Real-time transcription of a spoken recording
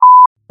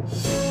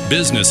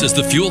Business is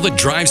the fuel that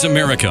drives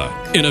America.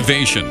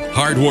 Innovation,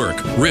 hard work,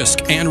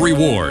 risk, and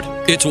reward.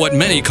 It's what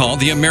many call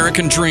the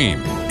American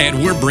dream.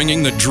 And we're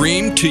bringing the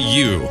dream to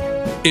you.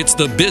 It's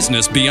the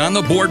Business Beyond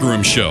the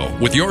Boardroom Show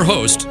with your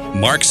host,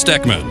 Mark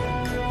Steckman.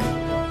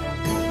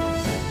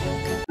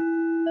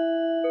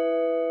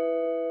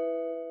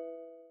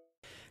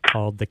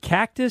 Called The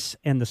Cactus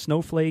and the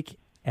Snowflake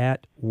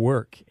at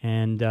Work.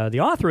 And the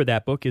author of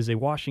that book is a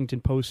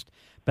Washington Post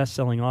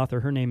best-selling author.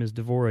 Her name is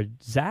Devora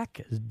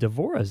Zach.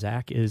 Devora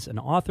Zach is an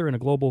author and a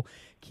global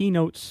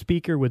keynote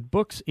speaker with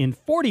books in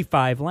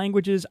 45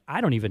 languages.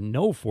 I don't even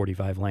know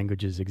 45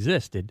 languages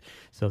existed,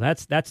 so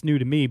that's new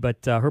to me. But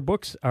her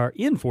books are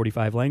in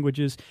 45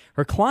 languages.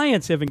 Her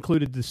clients have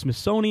included the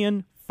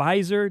Smithsonian,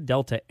 Pfizer,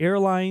 Delta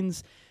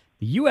Airlines,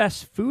 the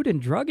U.S. Food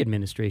and Drug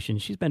Administration.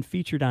 She's been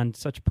featured on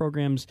such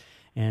programs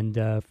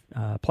and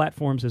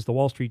platforms as the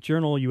Wall Street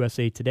Journal,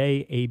 USA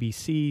Today,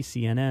 ABC,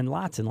 CNN,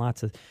 lots and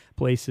lots of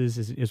places,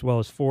 as well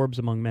as Forbes,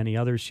 among many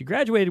others. She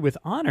graduated with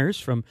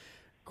honors from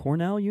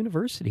Cornell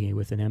University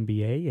with an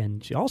MBA,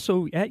 and she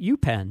also at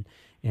UPenn,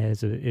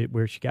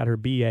 where she got her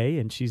BA,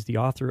 and she's the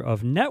author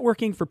of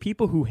Networking for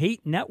People Who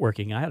Hate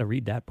Networking. I had to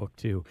read that book,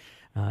 too,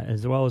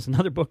 as well as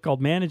another book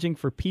called Managing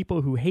for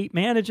People Who Hate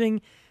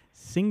Managing,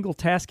 Single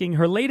Tasking.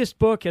 Her latest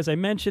book, as I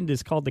mentioned,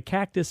 is called The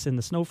Cactus and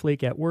the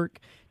Snowflake at Work,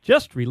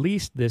 just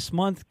released this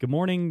month. Good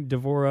morning,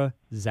 Devora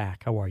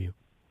Zach. How are you?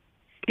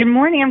 Good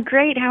morning. I'm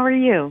great. How are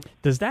you?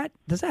 Does that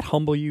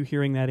humble you,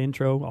 hearing that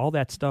intro, all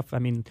that stuff? I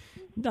mean,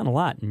 you've done a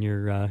lot in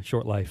your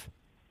short life.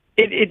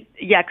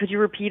 Yeah. Could you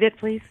repeat it,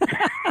 please?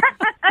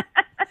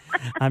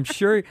 I'm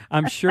sure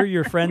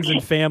your friends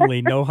and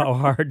family know how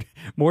hard,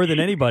 more than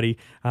anybody,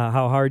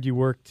 how hard you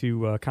work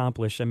to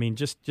accomplish. I mean,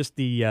 just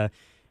the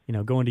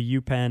going to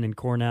UPenn and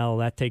Cornell,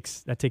 that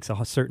takes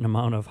a certain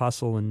amount of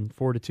hustle and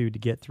fortitude to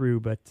get through.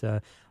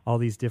 But all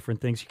these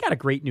different things. You got a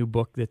great new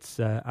book that's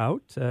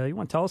out. You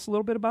want to tell us a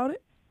little bit about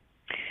it?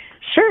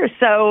 Sure.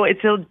 So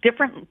it's a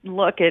different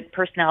look at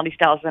personality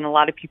styles than a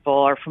lot of people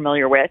are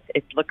familiar with.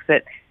 It looks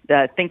at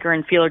the thinker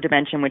and feeler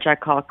dimension, which I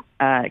call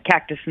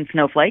cactus and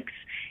snowflakes.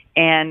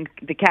 And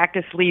the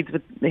cactus leads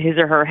with his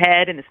or her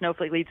head, and the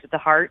snowflake leads with the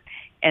heart.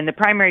 And the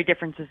primary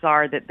differences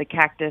are that the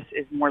cactus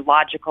is more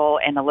logical,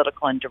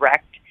 analytical, and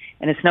direct,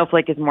 and the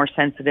snowflake is more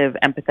sensitive,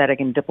 empathetic,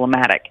 and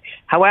diplomatic.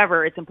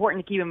 However, it's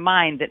important to keep in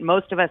mind that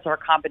most of us are a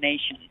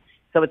combination.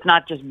 So it's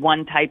not just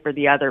one type or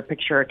the other.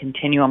 Picture a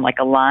continuum like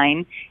a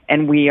line,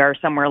 and we are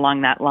somewhere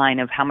along that line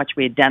of how much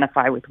we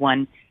identify with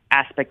one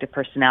aspect of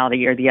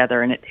personality or the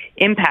other. And it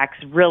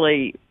impacts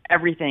really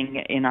everything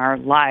in our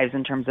lives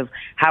in terms of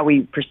how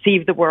we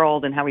perceive the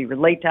world and how we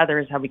relate to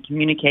others, how we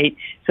communicate.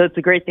 So it's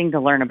a great thing to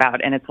learn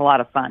about, and it's a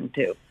lot of fun,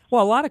 too.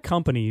 Well, a lot of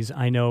companies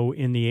I know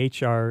in the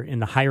HR, in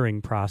the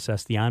hiring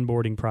process, the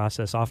onboarding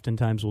process,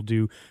 oftentimes will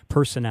do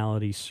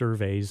personality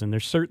surveys, and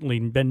there's certainly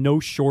been no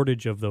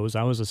shortage of those.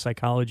 I was a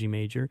psychology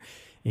major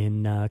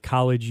in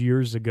college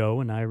years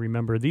ago, and I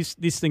remember these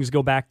things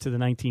go back to the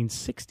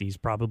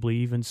 1960s, probably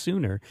even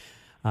sooner.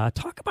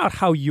 Talk about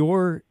how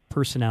your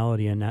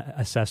personality and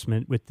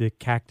assessment with the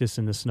cactus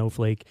and the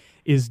snowflake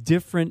is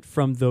different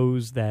from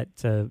those that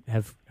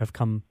have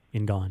come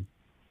and gone.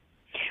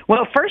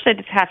 Well, first I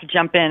just have to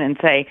jump in and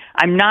say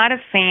I'm not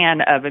a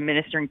fan of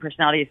administering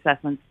personality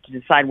assessments to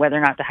decide whether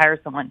or not to hire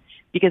someone,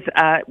 because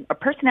a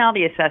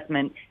personality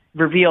assessment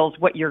reveals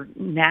what your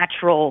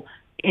natural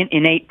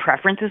innate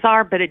preferences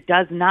are, but it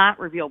does not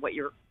reveal what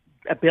your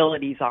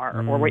abilities are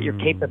or what your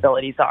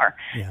capabilities are.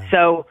 Yeah.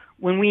 So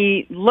when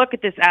we look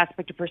at this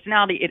aspect of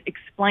personality, it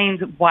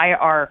explains why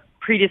our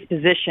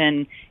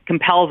predisposition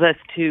compels us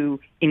to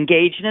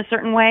engage in a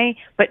certain way,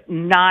 but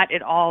not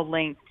at all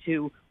linked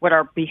to what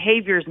our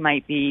behaviors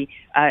might be,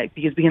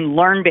 because we can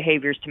learn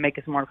behaviors to make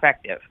us more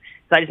effective.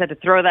 So I just had to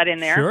throw that in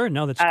there. Sure.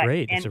 No, that's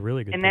great. It's a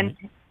really good point. And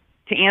then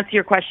to answer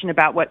your question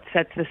about what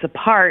sets this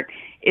apart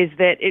is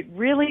that it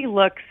really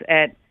looks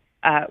at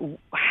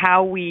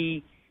how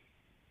we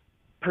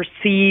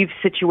perceive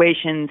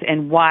situations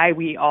and why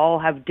we all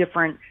have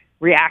different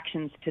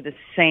reactions to the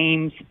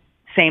same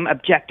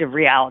objective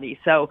reality.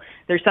 So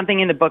there's something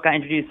in the book I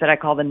introduced that I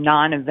call the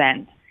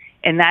non-event.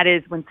 And that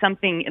is when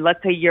something,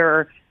 let's say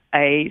you're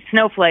a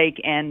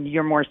snowflake and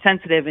you're more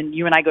sensitive and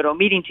you and I go to a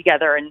meeting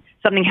together and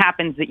something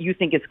happens that you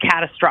think is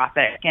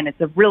catastrophic and it's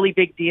a really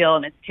big deal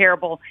and it's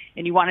terrible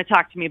and you want to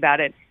talk to me about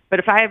it. But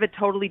if I have a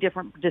totally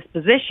different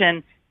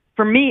disposition,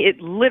 for me,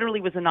 it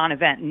literally was a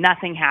non-event.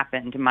 Nothing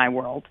happened in my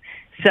world.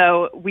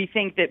 So we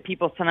think that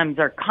people sometimes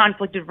are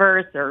conflict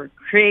averse or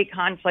create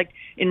conflict.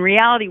 In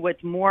reality,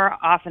 what's more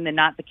often than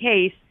not the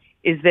case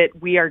is that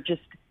we are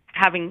just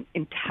having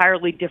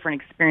entirely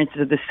different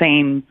experiences of the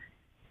same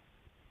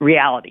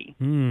reality.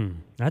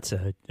 That's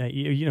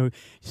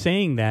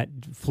saying that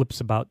flips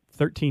about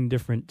 13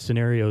 different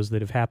scenarios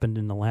that have happened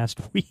in the last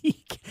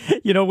week.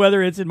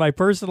 Whether it's in my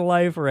personal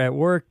life or at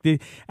work,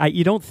 if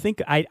you don't think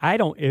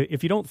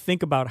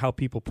about how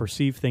people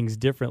perceive things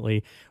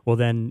differently, well,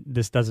 then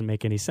this doesn't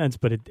make any sense.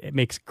 But it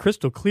makes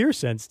crystal clear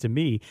sense to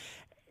me.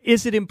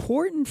 Is it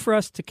important for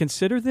us to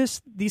consider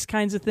these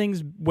kinds of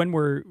things when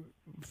we're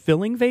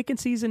filling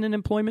vacancies in an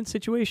employment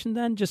situation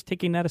then, just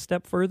taking that a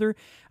step further?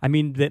 I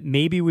mean, that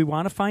maybe we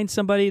want to find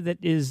somebody that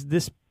is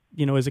this,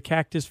 is a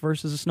cactus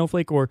versus a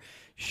snowflake, or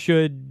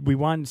should we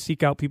want to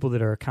seek out people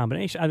that are a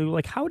combination? I mean,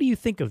 like, how do you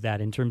think of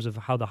that in terms of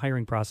how the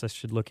hiring process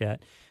should look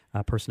at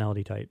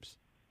personality types?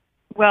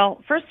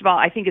 Well, first of all,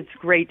 I think it's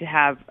great to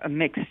have a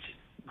mixed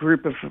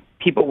group of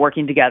people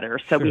working together.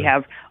 So we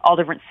have all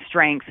different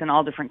strengths and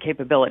all different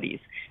capabilities.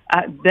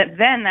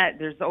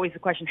 There's always the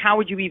question, how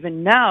would you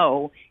even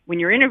know when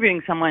you're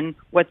interviewing someone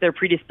what their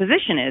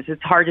predisposition is?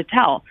 It's hard to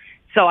tell.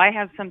 So I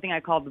have something I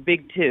call the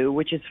big two,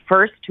 which is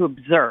first to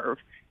observe,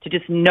 to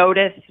just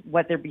notice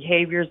what their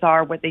behaviors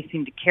are, what they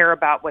seem to care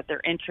about, what their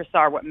interests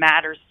are, what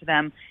matters to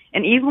them,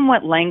 and even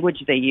what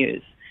language they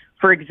use.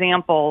 For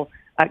example,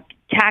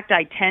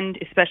 cacti tend,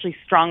 especially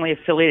strongly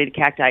affiliated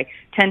cacti,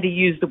 tend to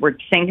use the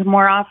word think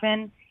more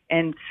often,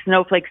 and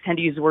snowflakes tend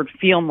to use the word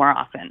feel more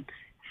often.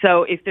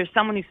 So if there's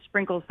someone who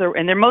sprinkles their,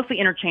 and they're mostly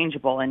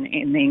interchangeable in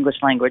the English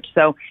language,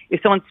 so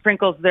if someone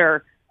sprinkles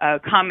their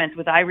comments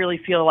with I really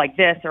feel like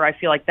this, or I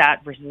feel like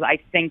that, versus I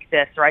think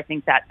this, or I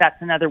think that,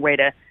 that's another way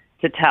to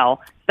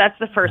tell. So that's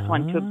the first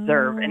one, to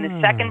observe. And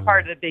the second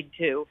part of the big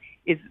two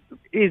is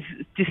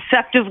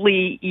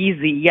deceptively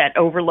easy yet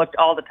overlooked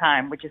all the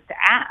time, which is to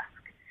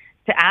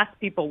ask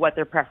people what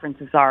their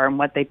preferences are and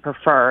what they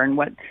prefer and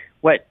what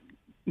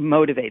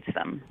motivates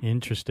them.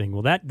 Interesting.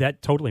 Well,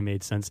 that totally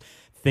made sense.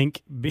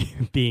 Think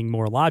being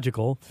more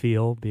logical,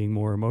 feel being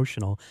more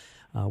emotional.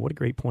 What a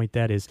great point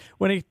that is.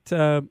 When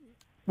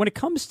it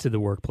comes to the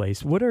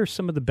workplace, what are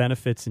some of the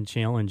benefits and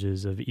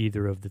challenges of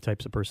either of the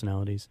types of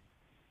personalities?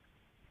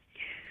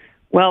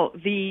 Well,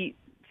 the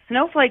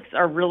snowflakes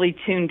are really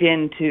tuned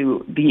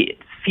into the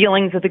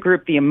feelings of the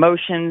group, the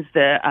emotions,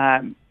 the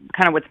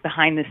kind of what's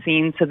behind the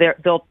scenes. So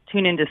they'll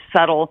tune into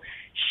subtle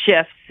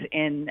shifts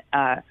in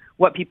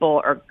what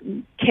people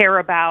care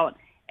about,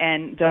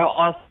 and they'll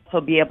also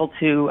be able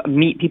to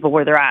meet people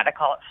where they're at. I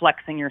call it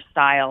flexing your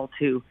style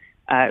to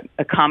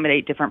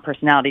accommodate different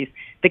personalities.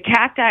 The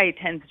cacti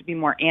tends to be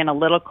more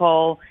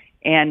analytical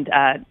and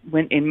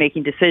when in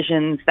making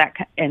decisions,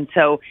 and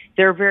so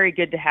they're very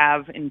good to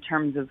have in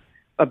terms of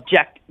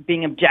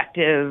being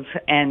objective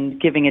and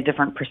giving a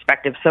different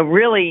perspective. So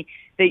really,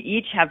 they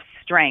each have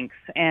strengths,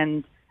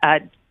 and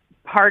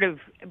part of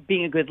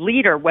being a good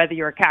leader, whether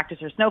you're a cactus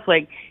or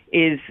snowflake,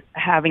 is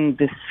having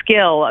the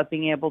skill of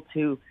being able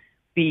to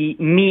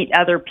meet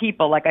other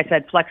people, like I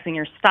said, flexing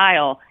your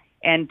style,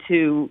 and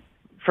to,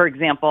 for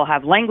example,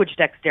 have language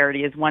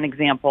dexterity is one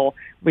example,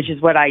 which is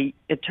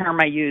a term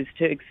I use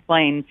to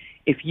explain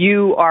if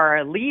you are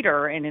a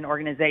leader in an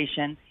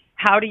organization,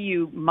 how do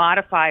you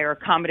modify or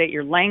accommodate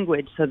your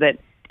language so that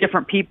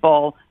different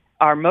people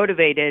are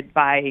motivated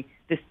by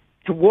this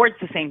towards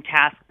the same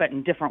task, but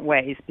in different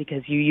ways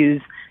because you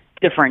use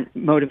different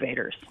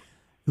motivators?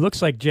 It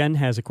looks like Jen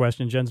has a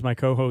question. Jen's my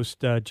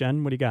co-host.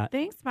 Jen, what do you got?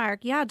 Thanks, Mark.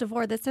 Yeah,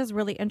 Devora, this is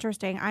really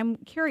interesting. I'm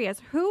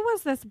curious, who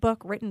was this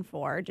book written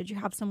for? Did you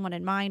have someone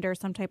in mind or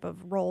some type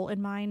of role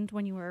in mind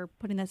when you were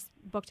putting this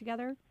book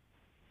together?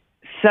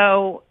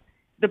 So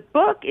the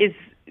book is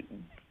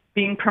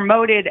being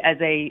promoted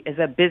as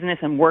a business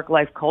and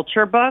work-life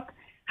culture book.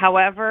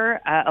 However,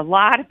 a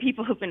lot of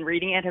people who've been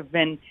reading it have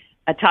been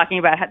talking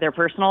about their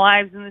personal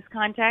lives in this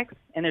context,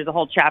 and there's a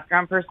whole chapter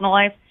on personal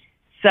life.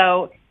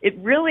 So it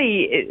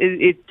really,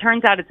 it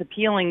turns out it's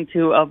appealing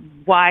to a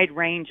wide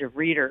range of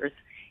readers,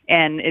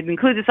 and it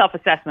includes a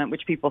self-assessment,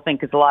 which people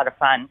think is a lot of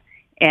fun,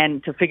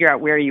 and to figure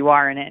out where you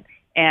are in it.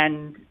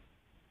 And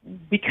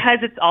because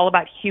it's all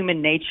about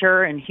human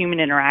nature and human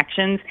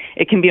interactions,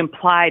 it can be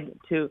applied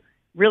to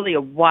really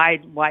a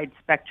wide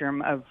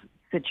spectrum of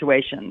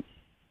situations.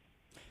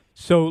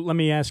 So let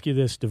me ask you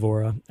this,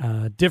 Devora.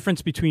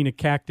 Difference between a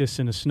cactus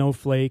and a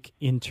snowflake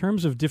in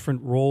terms of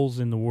different roles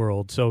in the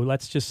world. So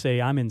let's just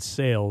say I'm in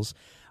sales.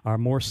 Are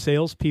more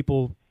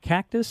salespeople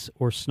cactus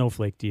or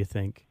snowflake, do you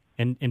think?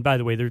 And by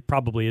the way, there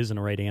probably isn't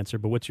a right answer,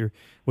 but what's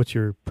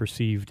your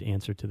perceived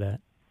answer to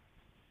that?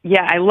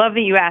 Yeah, I love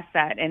that you asked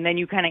that, and then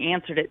you kind of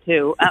answered it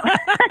too.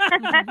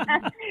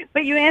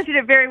 But you answered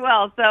it very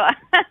well, so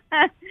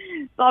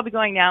I'll be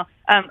going now.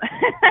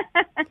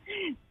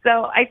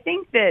 So I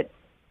think that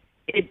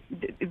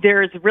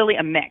there's really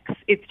a mix.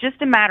 It's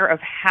just a matter of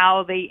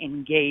how they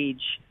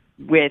engage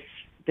with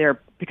their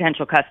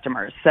potential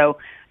customers. So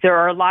there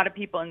are a lot of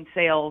people in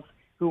sales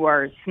who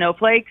are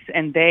snowflakes,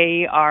 and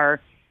they are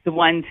the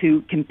ones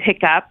who can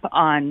pick up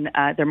on,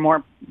 they're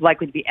more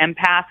likely to be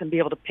empaths and be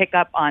able to pick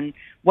up on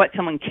what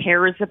someone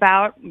cares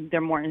about.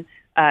 They're more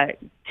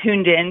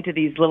tuned in to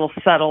these little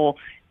subtle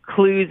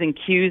clues and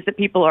cues that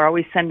people are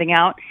always sending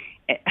out.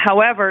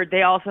 However,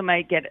 they also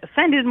might get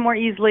offended more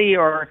easily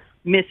or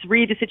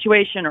misread a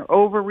situation or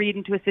overread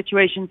into a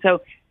situation.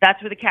 So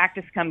that's where the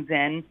cactus comes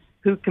in,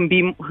 who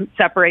can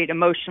separate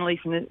emotionally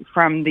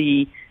from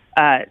the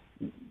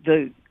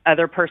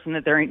other person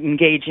that they're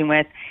engaging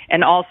with,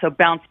 and also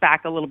bounce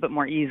back a little bit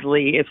more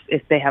easily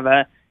if they have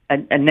a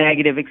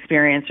negative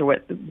experience or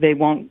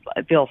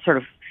they'll sort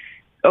of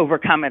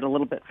overcome it a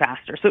little bit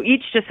faster. So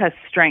each just has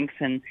strengths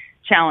and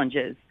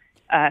challenges.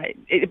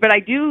 But I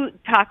do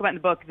talk about in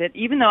the book that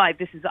even though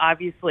this is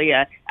obviously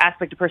an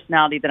aspect of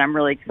personality that I'm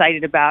really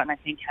excited about and I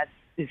think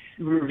is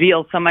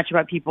revealed so much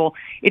about people,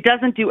 it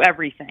doesn't do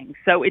everything.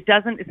 So it's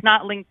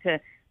not linked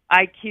to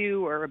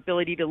IQ or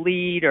ability to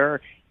lead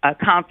or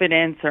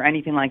confidence or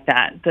anything like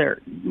that.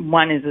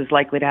 One is as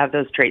likely to have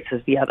those traits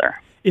as the other.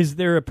 Is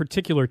there a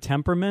particular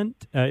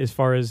temperament, as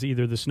far as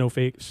either the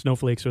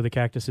snowflakes or the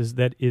cactuses,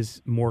 that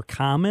is more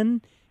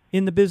common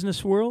in the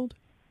business world?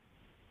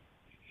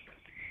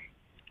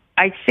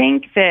 I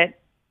think that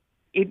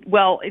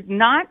it's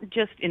not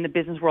just in the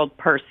business world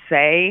per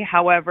se.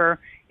 However,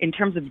 in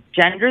terms of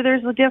gender,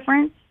 there's a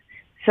difference.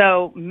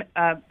 So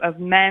of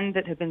men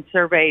that have been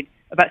surveyed,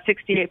 about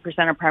 68%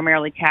 are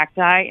primarily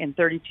cacti and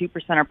 32%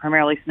 are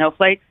primarily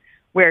snowflakes,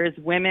 whereas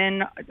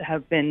women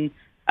have been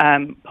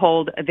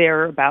polled,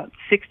 they're about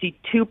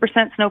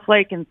 62%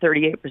 snowflake and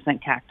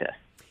 38% cactus.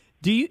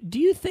 Do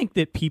you think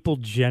that people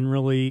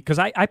generally, because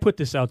I put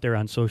this out there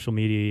on social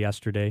media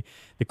yesterday,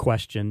 the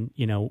question,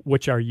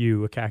 which are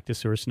you, a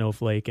cactus or a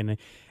snowflake? And,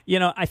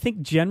 I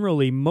think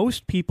generally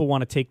most people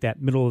want to take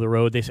that middle of the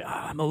road. They say,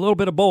 I'm a little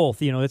bit of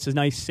both. It's a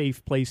nice,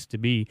 safe place to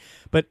be.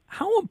 But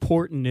how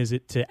important is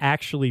it to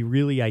actually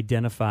really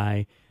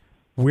identify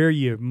where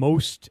you're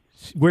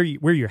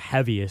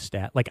heaviest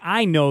at? Like,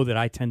 I know that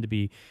I tend to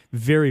be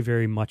very,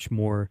 very much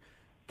more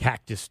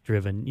cactus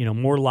driven,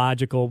 more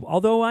logical,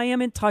 although I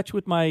am in touch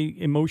with my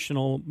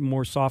emotional,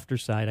 more softer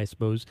side, I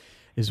suppose,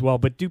 as well.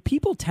 But do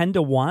people tend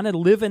to want to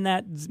live in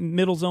that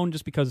middle zone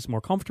just because it's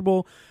more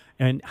comfortable?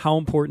 And how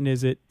important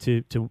is it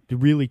to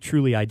really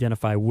truly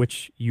identify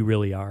which you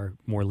really are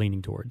more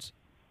leaning towards?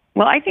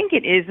 Well, I think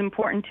it is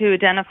important to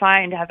identify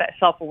and to have that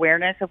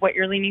self-awareness of what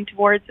you're leaning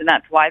towards, and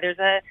that's why there's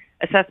a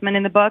assessment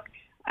in the book.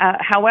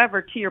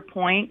 However, to your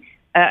point,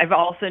 I've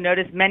also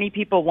noticed many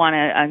people want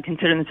to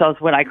consider themselves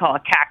what I call a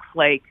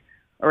cacflake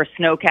or a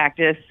snow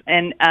cactus,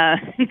 and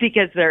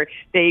because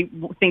they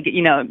think,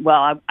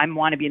 I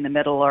want to be in the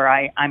middle, or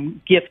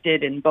I'm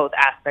gifted in both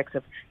aspects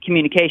of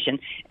communication.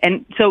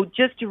 And so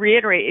just to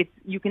reiterate,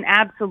 you can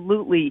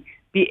absolutely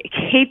be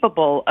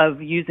capable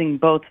of using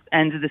both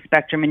ends of the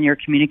spectrum in your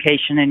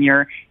communication and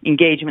your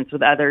engagements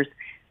with others.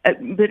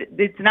 But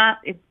it's not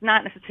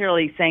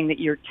necessarily saying that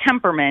your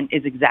temperament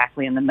is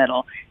exactly in the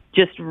middle,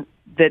 just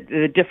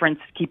the difference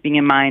keeping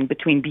in mind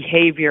between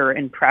behavior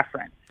and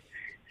preference.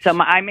 So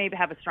I may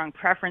have a strong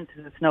preference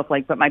as a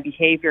snowflake, but my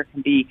behavior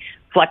can be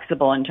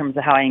flexible in terms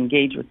of how I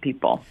engage with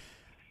people.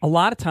 A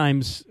lot of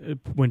times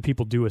when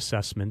people do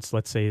assessments,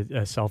 let's say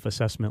a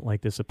self-assessment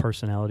like this, a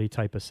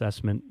personality-type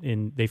assessment,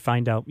 and they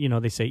find out,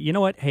 they say,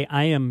 what, hey,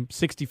 I am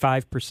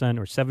 65%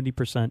 or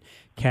 70%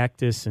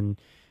 cactus and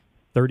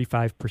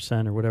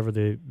 35% or whatever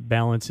the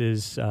balance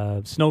is,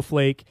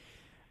 snowflake.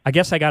 I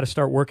guess I got to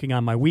start working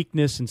on my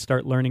weakness and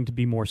start learning to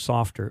be more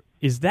softer.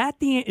 Is that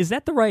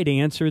the right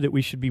answer, that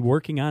we should be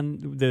working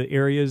on the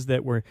areas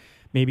that we're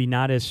maybe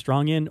not as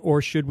strong in,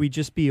 or should we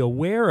just be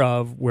aware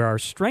of where our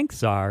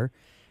strengths are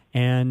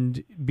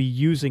and be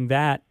using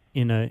that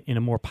in a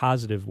more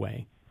positive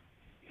way?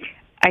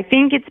 I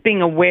think it's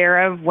being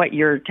aware of what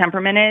your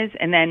temperament is,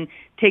 and then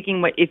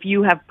taking if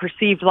you have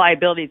perceived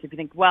liabilities. If you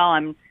think, well,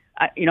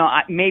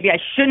 maybe I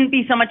shouldn't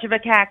be so much of a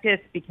cactus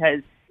because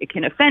it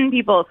can offend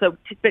people.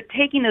 But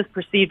taking those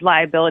perceived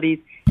liabilities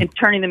and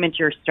turning them into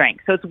your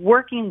strength. So it's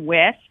working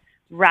with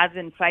rather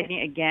than fighting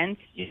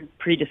against your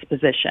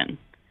predisposition.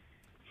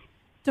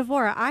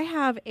 Devora, I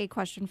have a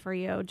question for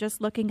you.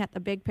 Just looking at the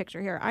big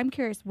picture here, I'm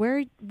curious,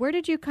 where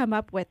did you come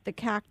up with the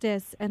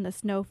cactus and the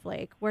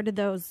snowflake? Where did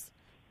those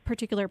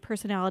particular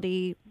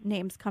personality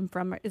names come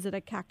from? Is it a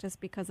cactus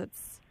because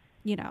it's,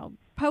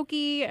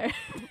 pokey?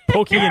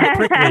 Pokey and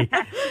prickly.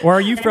 Or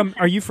are you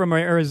from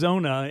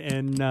Arizona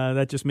and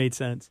that just made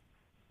sense?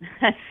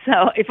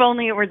 So if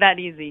only it were that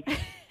easy.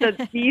 So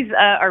these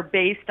are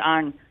based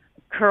on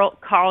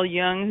Carl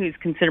Jung, who's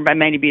considered by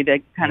many to be the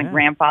kind of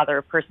grandfather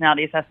of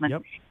personality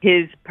assessment,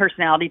 his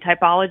personality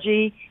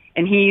typology,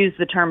 and he used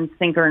the term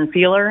thinker and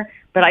feeler,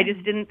 but I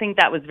just didn't think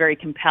that was very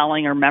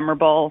compelling or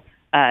memorable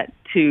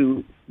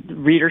to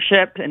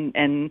readership,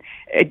 and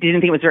I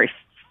didn't think it was a very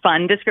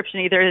fun description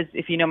either.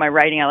 If you know my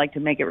writing, I like to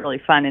make it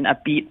really fun and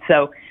upbeat.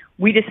 So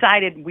we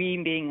decided, we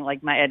being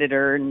like my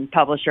editor and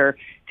publisher,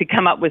 to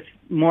come up with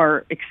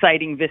more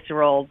exciting,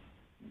 visceral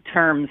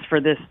terms for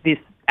this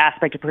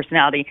aspect of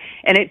personality,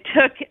 and it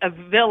took a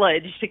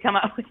village to come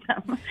up with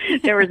them.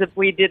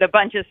 We did a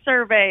bunch of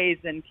surveys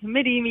and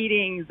committee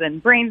meetings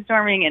and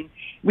brainstorming, and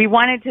we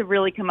wanted to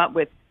really come up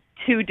with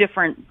two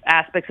different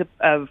aspects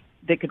of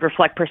that could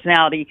reflect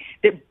personality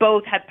that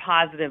both had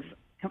positive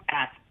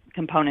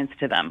components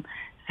to them.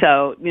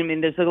 So,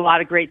 there's a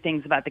lot of great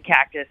things about the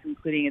cactus,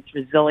 including its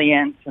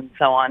resilience and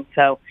so on.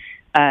 So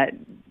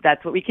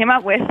that's what we came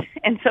up with,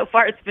 and so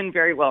far it's been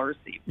very well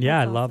received.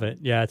 Yeah, I love it.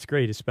 Yeah, it's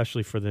great,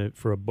 especially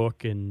for a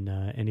book and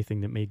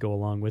anything that may go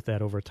along with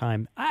that over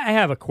time. I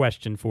have a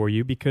question for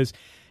you because,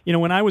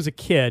 when I was a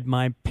kid,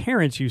 my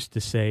parents used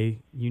to say,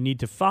 you need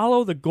to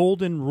follow the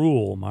golden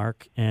rule,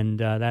 Mark, and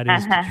that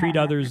is to treat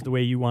others the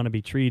way you want to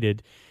be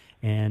treated.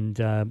 And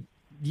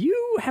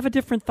you have a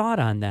different thought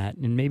on that,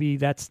 and maybe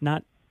that's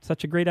not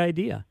such a great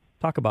idea.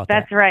 Talk about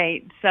that. That's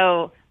right.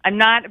 So I'm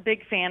not a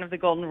big fan of the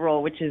golden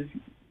rule, which is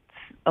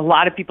a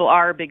lot of people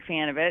are a big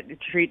fan of it.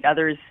 Treat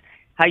others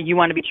how you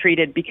want to be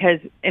treated, because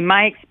in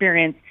my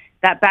experience,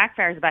 that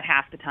backfires about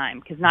half the time,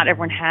 because not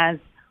everyone has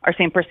our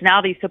same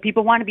personality. So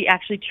people want to be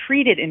actually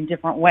treated in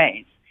different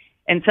ways.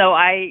 And so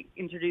I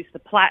introduced the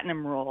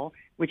platinum rule,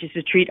 which is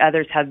to treat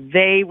others how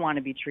they want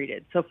to be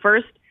treated. So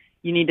first,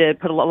 you need to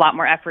put a lot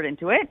more effort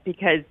into it,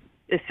 because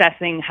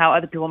assessing how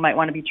other people might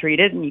want to be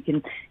treated, and you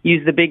can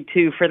use the big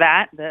two for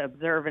that, the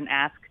observe and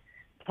ask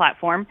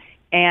platform,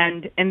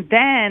 and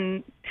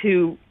then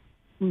to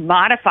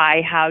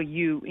modify how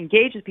you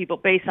engage with people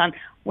based on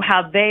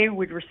how they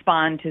would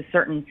respond to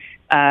certain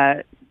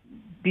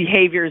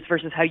behaviors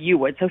versus how you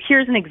would. So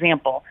here's an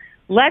example.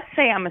 Let's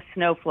say I'm a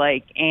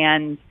snowflake,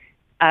 and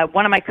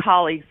one of my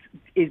colleagues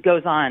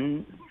goes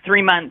on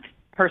 3-month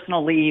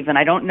personal leave, and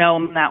I don't know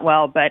him that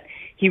well, but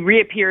he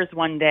reappears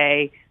one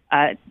day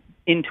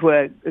into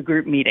a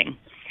group meeting.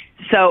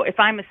 So if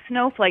I'm a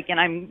snowflake and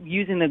I'm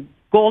using the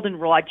golden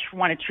rule, I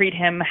want to treat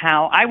him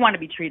how I want to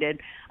be treated.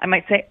 I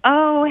might say,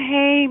 "Oh,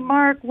 hey,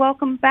 Mark,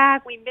 welcome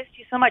back. We missed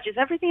you so much. Is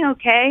everything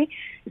okay?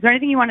 Is there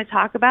anything you want to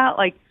talk about?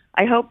 Like,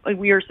 I hope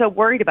we are so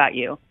worried about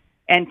you."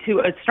 And to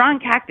a strong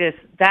cactus,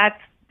 that's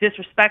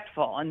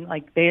disrespectful. And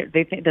like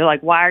they're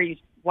like, "Why are you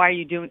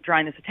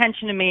drawing this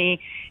attention to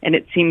me?" And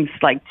it seems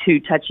like too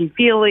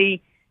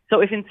touchy-feely.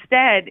 So if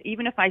instead,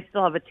 even if I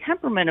still have a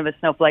temperament of a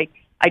snowflake,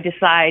 I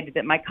decide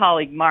that my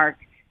colleague Mark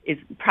is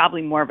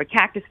probably more of a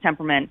cactus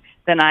temperament,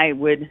 then I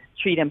would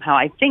treat him how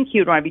I think he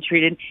would want to be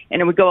treated,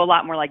 and it would go a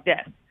lot more like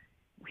this.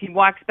 He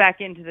walks back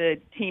into the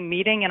team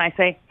meeting, and I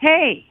say,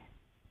 "Hey,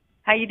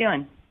 how you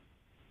doing?"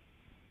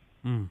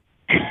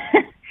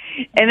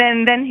 And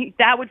then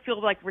that would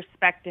feel like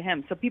respect to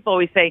him. So people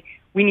always say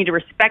we need to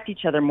respect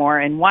each other more,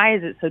 and why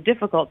is it so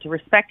difficult to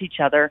respect each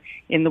other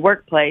in the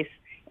workplace?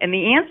 And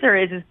the answer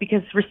is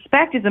because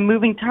respect is a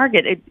moving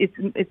target.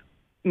 It's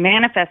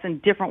manifests in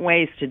different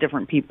ways to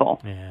different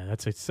people. Yeah,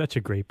 that's such a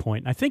great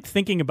point. I think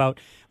thinking about,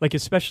 like,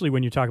 especially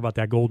when you talk about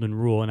that golden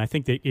rule, and I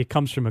think that it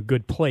comes from a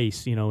good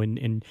place, you know,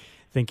 in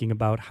thinking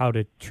about how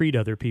to treat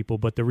other people.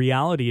 But the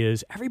reality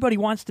is everybody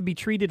wants to be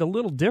treated a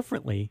little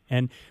differently.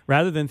 And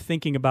rather than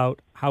thinking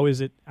about how is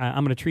it,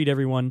 I'm going to treat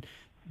everyone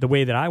the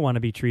way that I want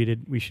to be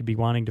treated, we should be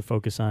wanting to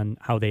focus on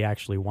how they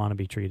actually want to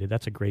be treated.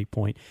 That's a great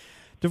point.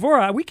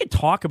 Devora, we could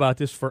talk about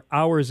this for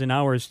hours and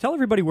hours. Tell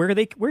everybody where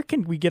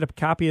can we get a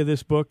copy of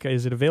this book?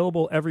 Is it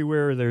available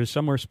everywhere? There's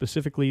somewhere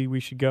specifically we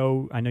should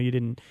go? I know you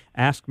didn't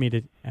ask me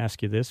to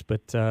ask you this,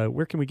 but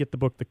where can we get the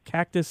book, The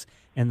Cactus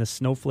and the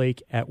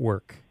Snowflake at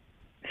Work?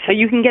 So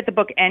you can get the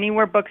book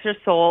anywhere books are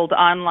sold,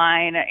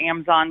 online, at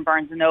Amazon,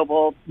 Barnes &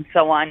 Noble, and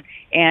so on,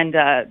 and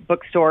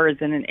bookstores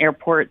and in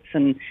airports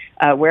and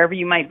wherever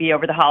you might be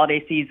over the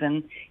holiday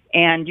season.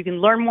 And you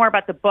can learn more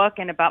about the book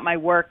and about my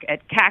work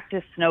at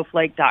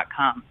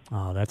cactussnowflake.com.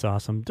 Oh, that's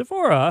awesome.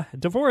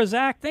 Devora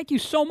Zach, thank you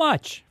so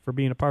much for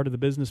being a part of the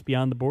Business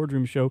Beyond the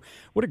Boardroom show.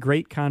 What a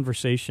great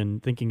conversation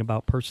thinking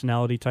about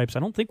personality types.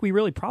 I don't think we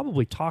really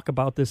probably talk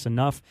about this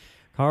enough.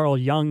 Carl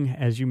Jung,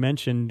 as you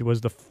mentioned,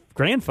 was the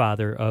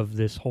grandfather of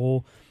this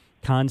whole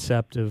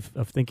concept of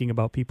thinking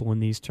about people in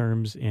these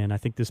terms, and I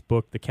think this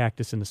book, The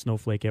Cactus and the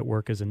Snowflake at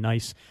Work, is a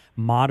nice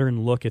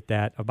modern look at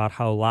that, about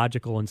how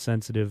logical and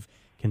sensitive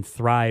can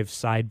thrive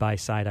side by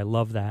side. I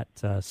love that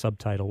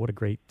subtitle. What a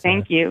great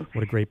Thank you.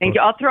 What a great Thank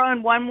book. you. I'll throw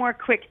in one more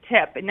quick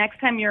tip. Next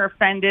time you're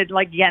offended,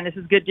 like, again, this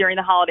is good during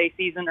the holiday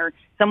season, or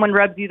someone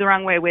rubs you the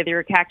wrong way, whether you're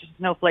a cactus or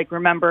snowflake,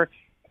 remember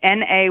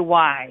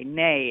N-A-Y,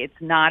 nay,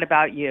 it's not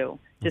about you.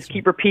 Just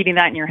keep repeating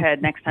that in your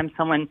head next time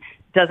someone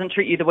doesn't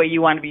treat you the way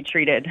you want to be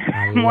treated.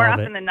 More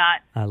often than not,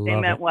 they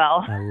meant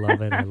well. I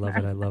love it. I love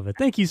it. I love it.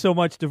 Thank you so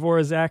much,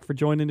 Devora Zach, for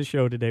joining the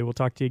show today. We'll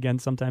talk to you again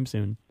sometime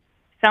soon.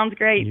 Sounds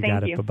great. You Thank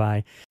got it. you.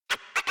 Bye-bye.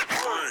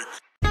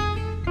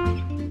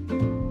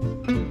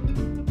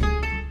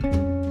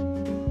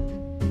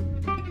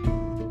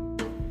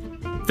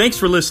 Thanks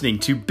for listening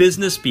to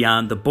Business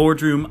Beyond the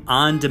Boardroom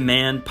On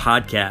Demand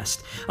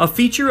podcast, a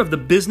feature of the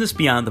Business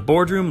Beyond the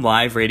Boardroom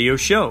live radio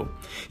show.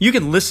 You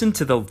can listen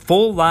to the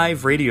full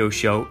live radio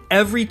show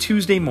every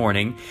Tuesday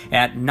morning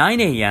at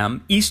 9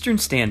 a.m. Eastern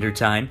Standard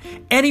Time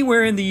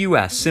anywhere in the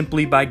U.S.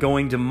 simply by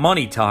going to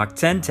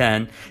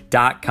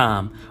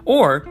moneytalk1010.com.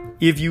 Or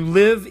if you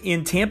live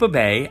in Tampa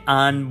Bay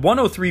on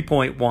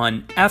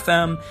 103.1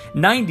 FM,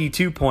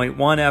 92.1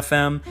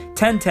 FM,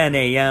 1010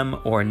 AM,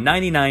 or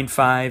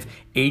 99.5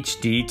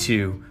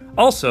 HD2.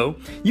 Also,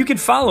 you can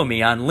follow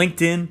me on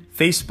LinkedIn,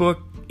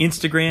 Facebook,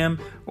 Instagram,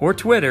 or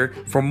Twitter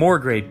for more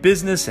great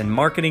business and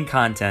marketing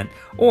content,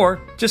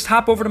 or just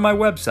hop over to my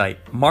website,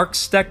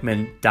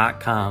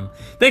 marksteckman.com.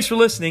 Thanks for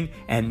listening,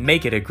 and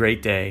make it a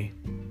great day.